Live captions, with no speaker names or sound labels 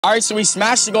All right, so we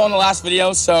smashed the goal in the last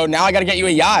video, so now I gotta get you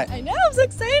a yacht. I know, I'm so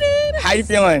excited. How you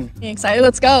feeling? I'm excited,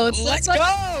 let's go. Let's go,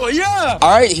 yeah. All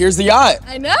right, here's the yacht.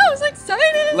 I know, I'm so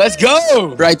excited. Let's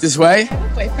go. Right this way. I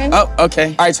have a boyfriend. Oh, okay.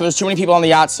 All right, so there's too many people on the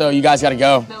yacht, so you guys gotta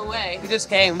go. No way. We just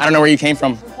came. I don't know where you came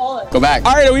from. Poland. Go back.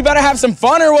 All right, are we about to have some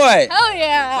fun or what? Hell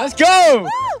yeah. Let's go.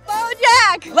 Woo, follow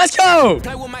Jack. Let's go.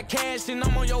 Play with my cash and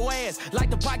I'm on your ass.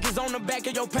 Like the pockets on the back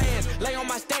of your pants. Lay on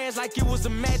my stands like it was a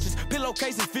mattress.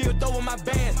 Pillowcases filled over my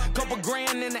bands. Couple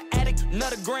grand in the attic,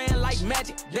 another grand like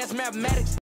magic. That's mathematics.